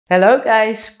Hello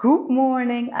guys, good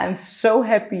morning. I'm so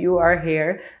happy you are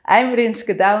here. I'm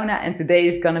Rinske Douna and today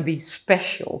is gonna be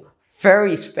special,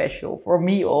 very special for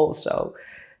me also.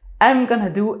 I'm gonna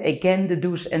do again the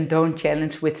do's and don't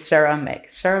challenge with Sarah Mack.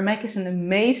 Sarah Mack is an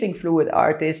amazing fluid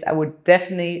artist. I would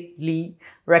definitely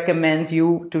recommend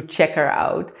you to check her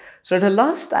out. So the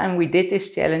last time we did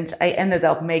this challenge, I ended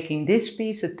up making this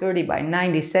piece, a 30 by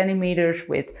 90 centimeters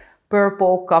with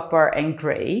purple, copper and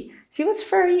gray. She was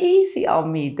very easy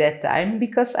on me that time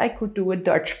because I could do a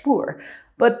Dutch pour.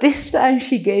 But this time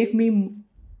she gave me,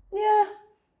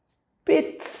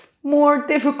 bit more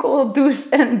difficult do's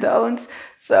and don'ts.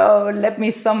 So let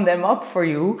me sum them up for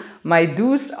you. My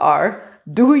do's are,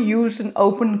 do use an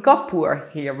open cup pour.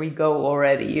 Here we go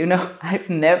already. You know, I've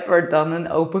never done an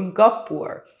open cup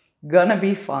pour. Gonna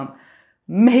be fun.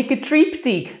 Make a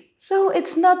triptych. So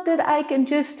it's not that I can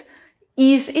just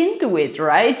ease into it,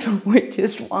 right? With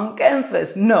just one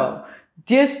canvas. No,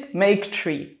 just make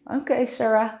 3. Okay,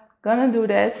 Sarah, gonna do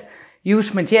that.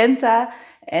 Use magenta.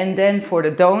 And then for the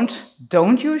don'ts,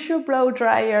 don't use your blow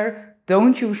dryer.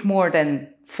 Don't use more than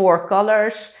 4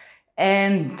 colors.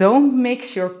 And don't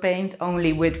mix your paint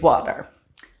only with water.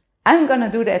 I'm gonna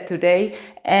do that today.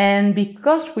 And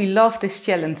because we love this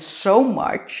challenge so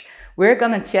much, we're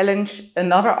gonna challenge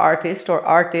another artist or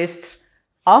artists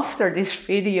after this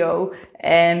video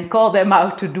and call them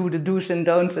out to do the do's and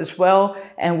don'ts as well.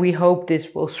 And we hope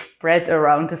this will spread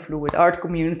around the fluid art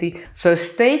community. So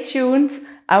stay tuned.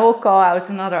 I will call out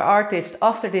another artist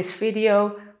after this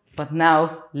video. But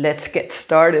now let's get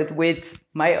started with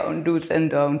my own do's and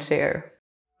don'ts here.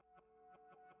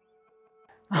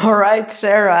 All right,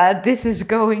 Sarah, this is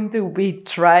going to be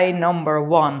try number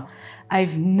 1.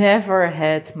 I've never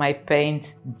had my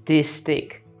paint this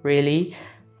thick, really.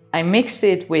 I mixed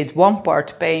it with 1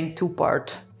 part paint, 2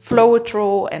 part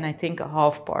floetrol, and I think a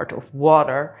half part of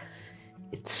water.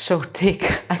 It's so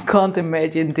thick, I can't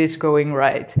imagine this going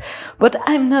right. But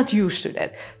I'm not used to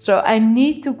that. So I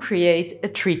need to create a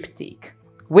triptych.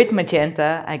 With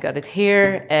magenta, I got it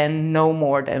here, and no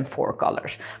more than 4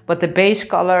 colors. But the base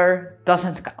color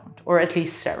doesn't count, or at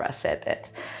least Sarah said that.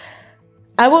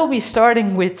 I will be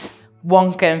starting with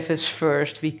 1 canvas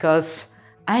first, because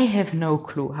I have no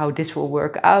clue how this will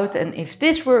work out, and if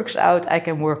this works out, I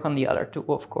can work on the other 2,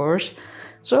 of course.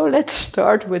 So let's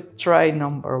start with try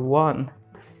number 1.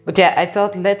 But yeah, I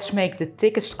thought let's make the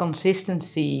thickest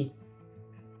consistency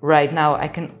right now. I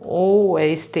can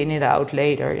always thin it out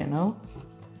later, you know.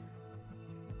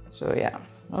 So yeah,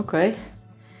 okay.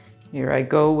 Here I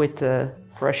go with the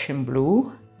Prussian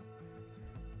blue.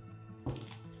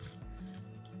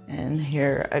 And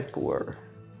here I pour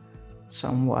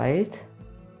some white.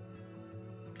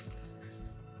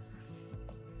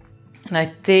 And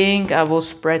I think I will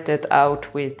spread that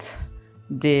out with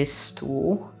this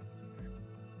tool.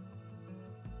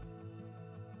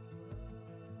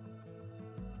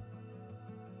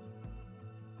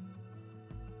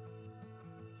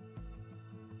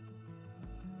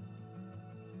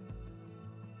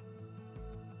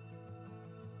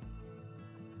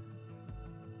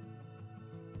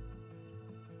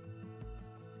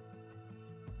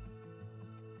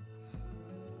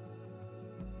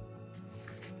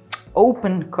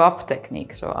 Open cup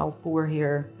technique, so I'll pour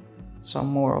here some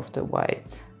more of the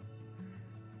white,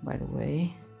 by the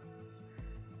way.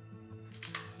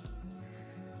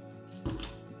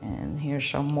 And here's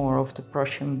some more of the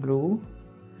Prussian blue.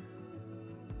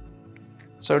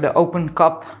 So the open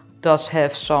cup does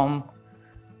have some,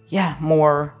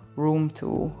 more room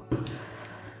to,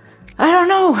 I don't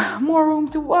know, more room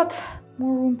to what?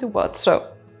 More room to what?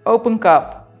 So, open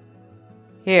cup,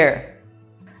 here.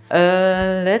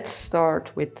 Let's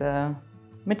start with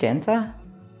magenta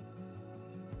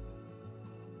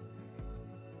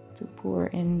to pour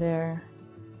in there.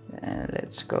 And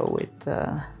let's go with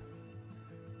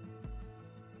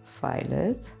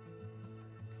violet,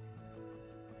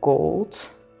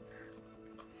 gold,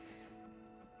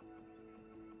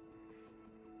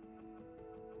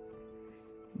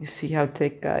 you see how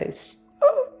thick, guys?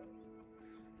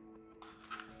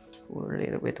 Pour a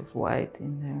little bit of white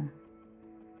in there.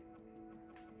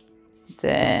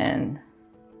 Then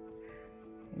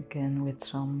again with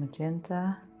some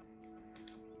magenta.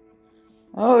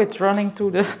 Oh, it's running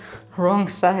to the wrong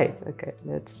side. Okay,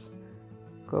 let's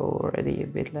go already a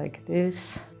bit like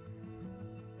this.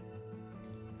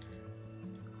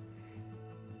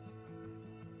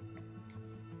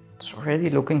 It's already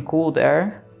looking cool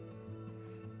there.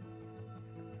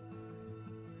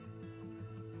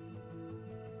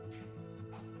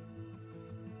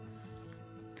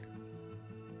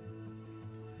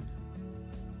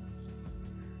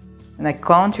 And I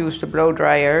can't use the blow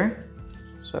dryer,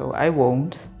 so I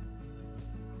won't,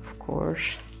 of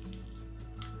course.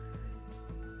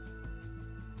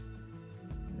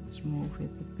 Let's move it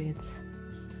a bit.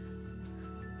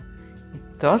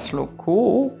 It does look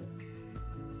cool.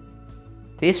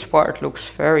 This part looks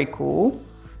very cool.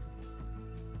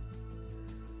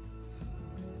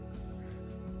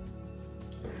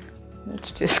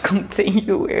 Let's just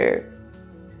continue here.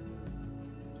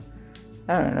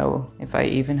 I don't know if I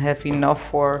even have enough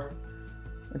for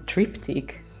a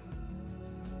triptych.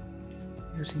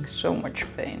 Using so much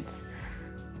paint.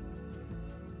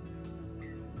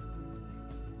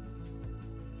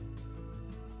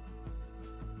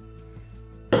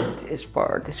 This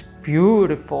part is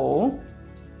beautiful.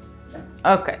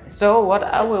 Okay, so what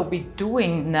I will be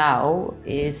doing now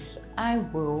is I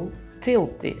will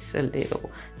tilt this a little,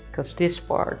 because this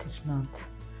part is not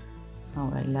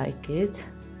how I like it.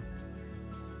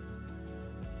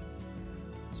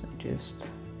 So just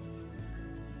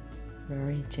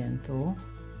very gentle.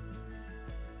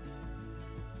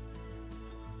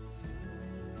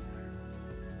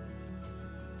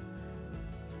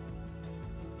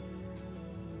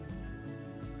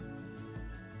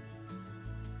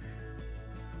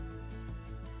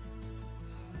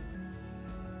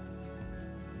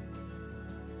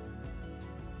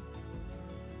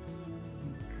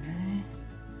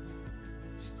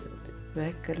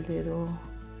 Back a little,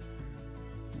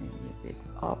 maybe a bit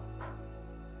up.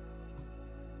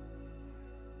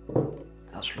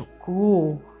 Does look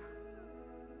cool.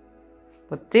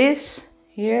 But this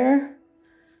here,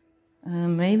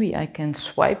 maybe I can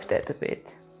swipe that a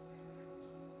bit.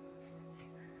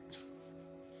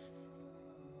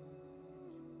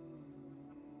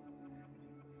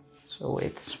 So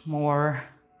it's more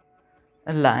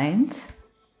aligned.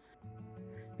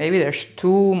 Maybe there's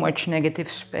too much negative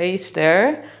space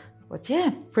there, but yeah,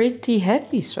 pretty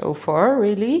happy so far,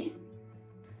 really.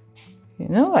 You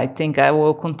know, I think I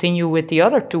will continue with the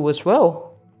other two as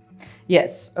well.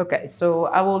 Yes, okay, so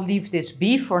I will leave this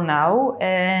be for now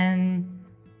and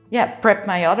yeah, prep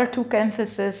my other two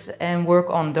canvases and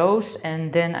work on those,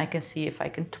 and then I can see if I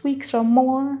can tweak some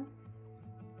more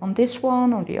on this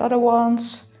one or the other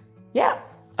ones. Yeah,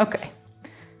 okay.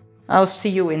 I'll see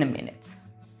you in a minute.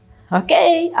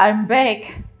 Okay, I'm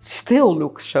back. Still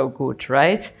looks so good,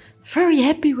 right? Very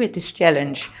happy with this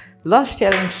challenge. Last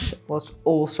challenge was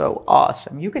also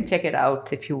awesome. You can check it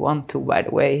out if you want to, by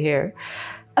the way, here.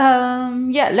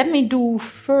 Yeah, let me do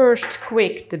first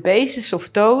quick the basis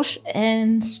of those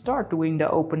and start doing the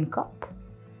open cup.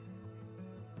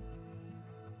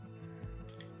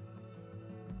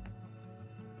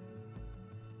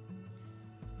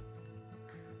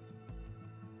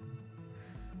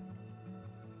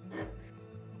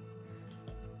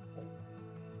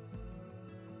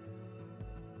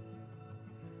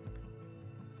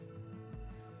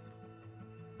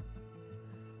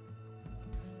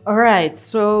 Alright,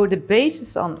 so the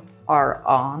bases are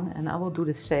on, and I will do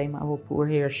the same. I will pour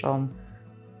here some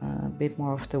bit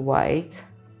more of the white,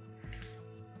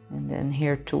 and then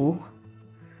here too.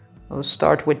 I will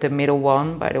start with the middle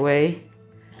one, by the way,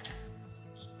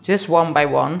 just one by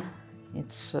one.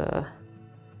 It's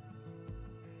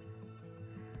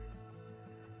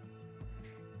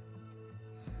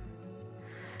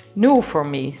new for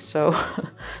me, so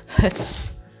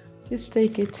let's just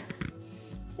take it.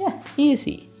 Yeah,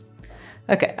 easy.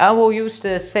 Okay, I will use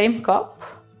the same cup.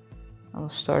 I'll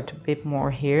start a bit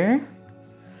more here.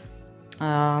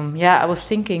 Yeah, I was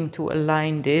thinking to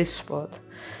align this, but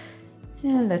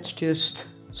yeah, let's just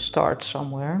start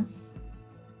somewhere.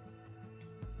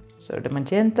 So the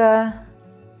magenta,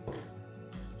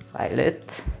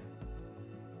 violet,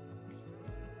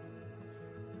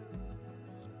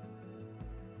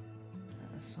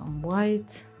 some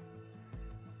white.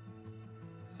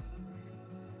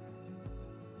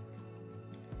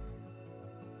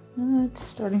 It's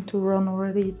starting to run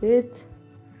already a bit.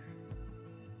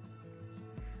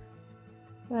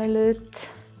 Violet,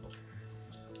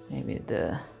 maybe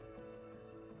the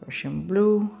Russian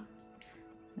blue,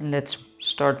 and let's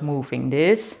start moving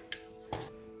this.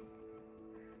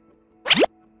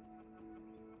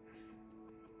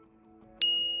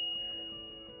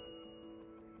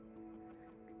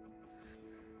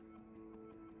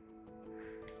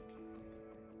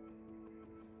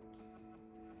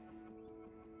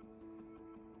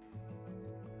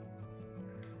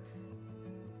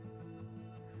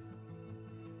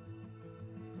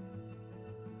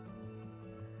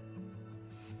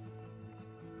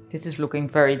 This is looking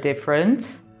very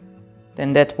different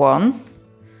than that one.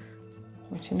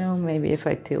 But you know, maybe if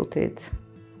I tilt it,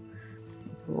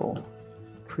 it will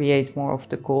create more of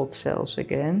the gold cells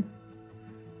again.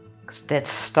 'Cause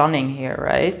that's stunning here,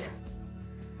 right?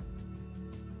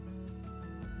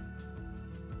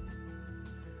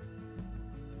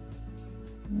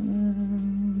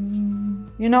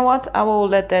 You know what? I will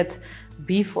let that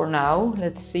be for now.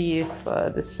 Let's see if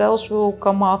the cells will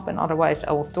come up, and otherwise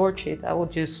I will torch it. I will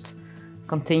just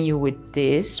continue with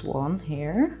this one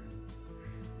here.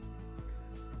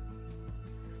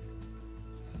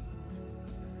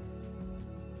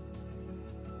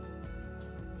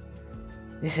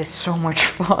 This is so much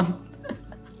fun.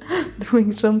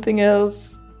 Doing something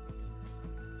else.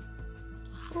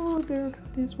 Oh, there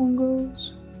this one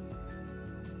goes.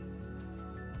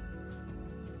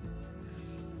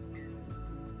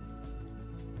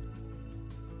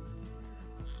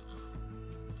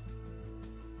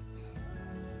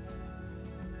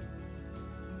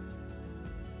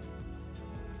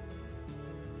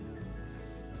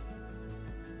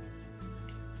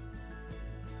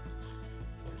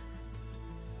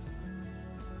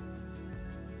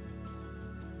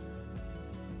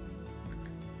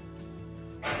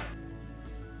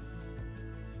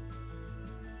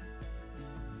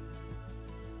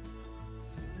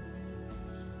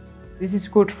 This is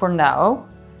good for now.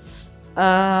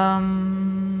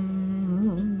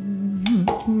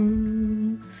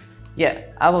 Yeah,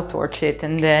 I will torch it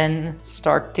and then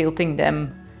start tilting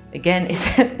them again.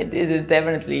 This is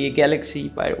definitely a galaxy,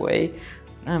 by the way.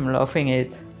 I'm loving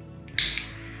it.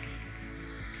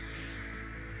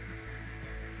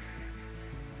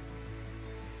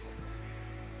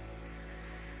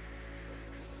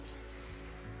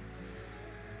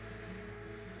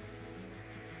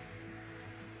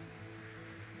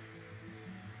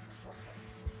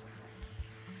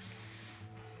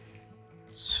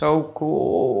 So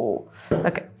cool.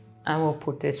 Okay, I will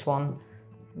put this one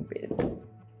a bit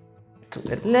to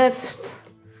the left,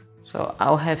 so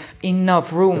I'll have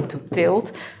enough room to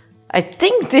tilt. I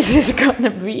think this is gonna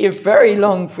be a very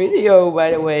long video, by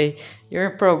the way.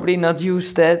 You're probably not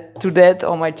used to that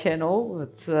on my channel,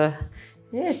 but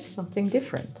yeah, it's something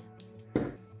different.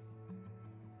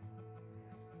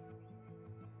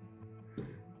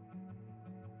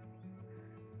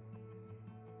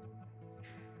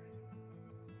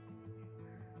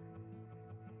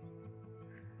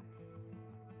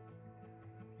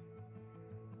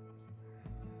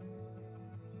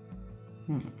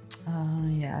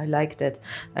 Yeah, I like that.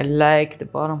 I like the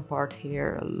bottom part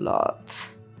here a lot.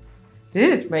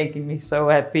 This is making me so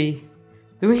happy.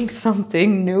 Doing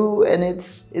something new, and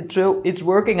it's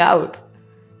working out.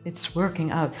 It's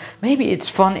working out. Maybe it's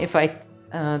fun if I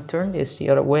turn this the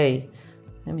other way.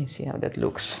 Let me see how that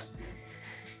looks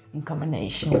in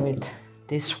combination with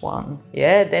this one.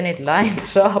 Yeah, then it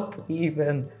lines up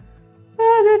even.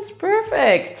 Ah, that's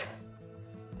perfect.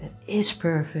 That is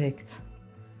perfect.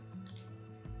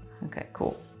 Okay,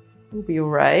 cool. We'll be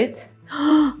alright.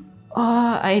 Oh,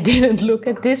 I didn't look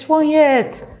at this one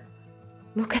yet.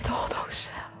 Look at all those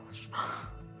cells.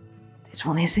 This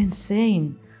one is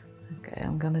insane. Okay,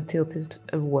 I'm gonna tilt it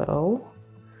as well.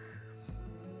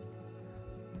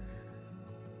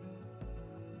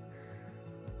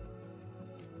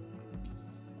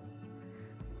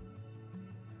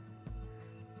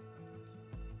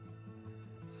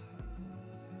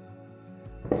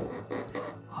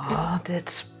 Oh,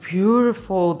 that's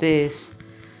beautiful, this.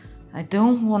 I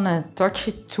don't want to touch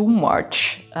it too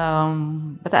much,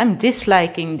 but I'm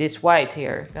disliking this white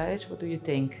here. Guys, what do you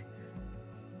think?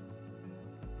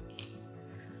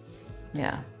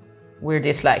 Yeah, we're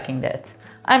disliking that.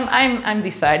 I'm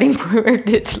deciding we're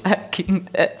disliking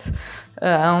that.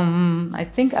 I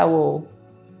think I will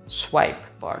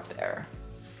swipe part there.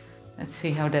 Let's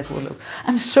see how that will look.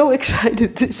 I'm so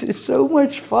excited. This is so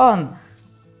much fun.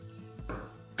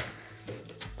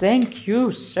 Thank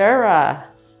you, Sarah.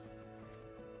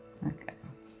 Okay.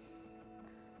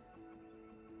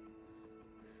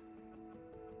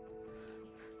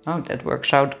 Oh, that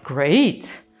works out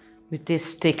great with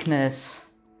this thickness.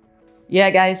 Yeah,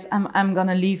 guys, I'm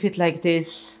gonna leave it like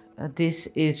this. This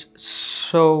is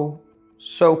so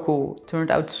cool. Turned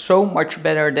out so much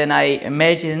better than I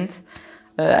imagined.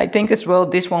 I think as well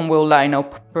this one will line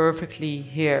up perfectly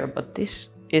here, but this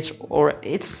is, or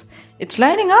it's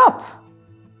lining up.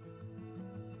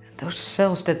 Those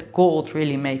cells, that gold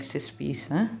really makes this piece,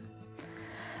 huh?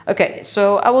 Okay,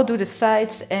 so I will do the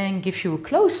sides and give you a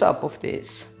close-up of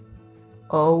this.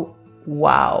 Oh,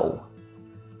 wow.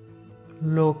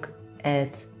 Look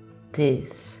at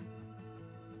this.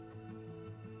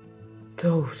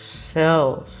 Those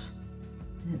cells.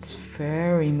 It's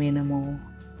very minimal.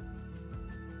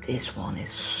 This one is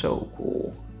so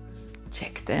cool.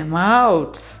 Check them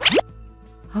out.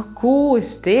 How cool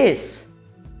is this?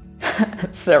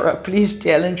 Sarah, please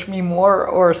challenge me more,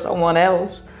 or someone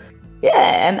else.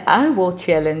 Yeah, and I will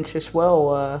challenge as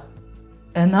well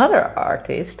another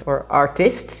artist, or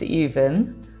artists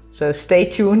even. So stay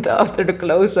tuned after the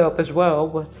close-up as well.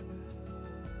 But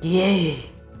yay!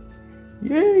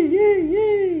 Yay, yay,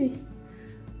 yay!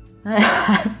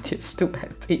 I'm just too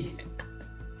happy.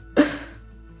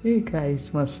 You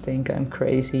guys must think I'm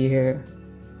crazy here.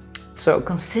 So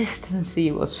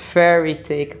consistency was very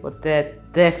thick, but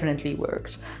that definitely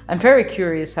works. I'm very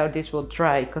curious how this will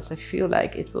dry, because I feel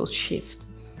like it will shift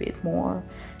a bit more.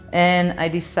 And I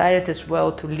decided as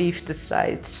well to leave the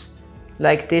sides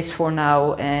like this for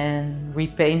now and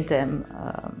repaint them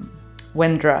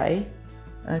when dry.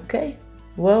 Okay,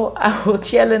 well, I will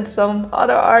challenge some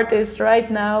other artists right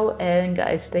now. And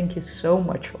guys, thank you so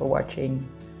much for watching.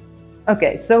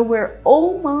 Okay, so we're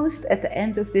almost at the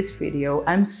end of this video.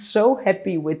 I'm so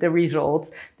happy with the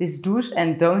results. This do's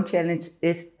and don't challenge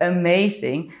is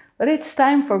amazing, but it's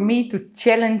time for me to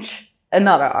challenge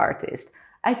another artist.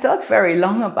 I thought very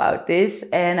long about this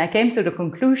and I came to the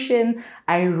conclusion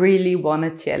I really want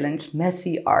to challenge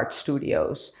Messy Art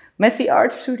Studios. Messy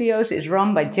Art Studios is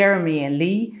run by Jeremy and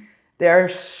Lee. They're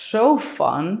so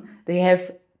fun. They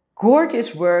have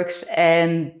gorgeous works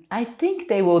and I think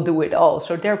they will do it all.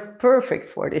 So they're perfect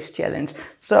for this challenge.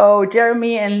 So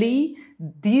Jeremy and Lee,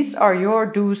 these are your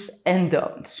do's and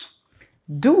don'ts.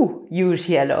 Do use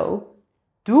yellow.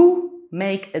 Do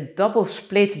make a double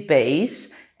split base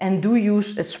and do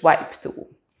use a swipe tool.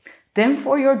 Then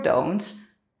for your don'ts,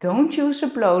 don't use a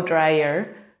blow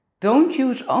dryer. Don't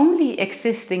use only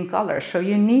existing colors. So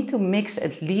you need to mix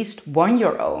at least one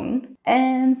your own.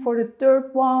 And for the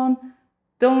third one,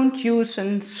 don't use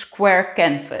a square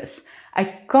canvas. I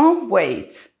can't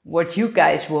wait what you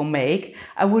guys will make.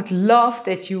 I would love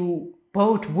that you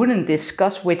both wouldn't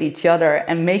discuss with each other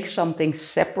and make something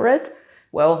separate.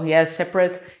 Well, yeah,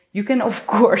 separate. You can of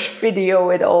course video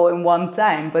it all in one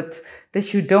time, but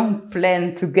that you don't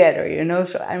plan together, you know?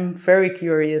 So I'm very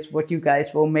curious what you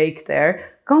guys will make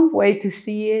there. Can't wait to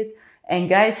see it. And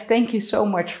guys, thank you so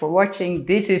much for watching.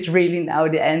 This is really now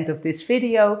the end of this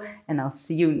video and I'll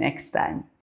see you next time.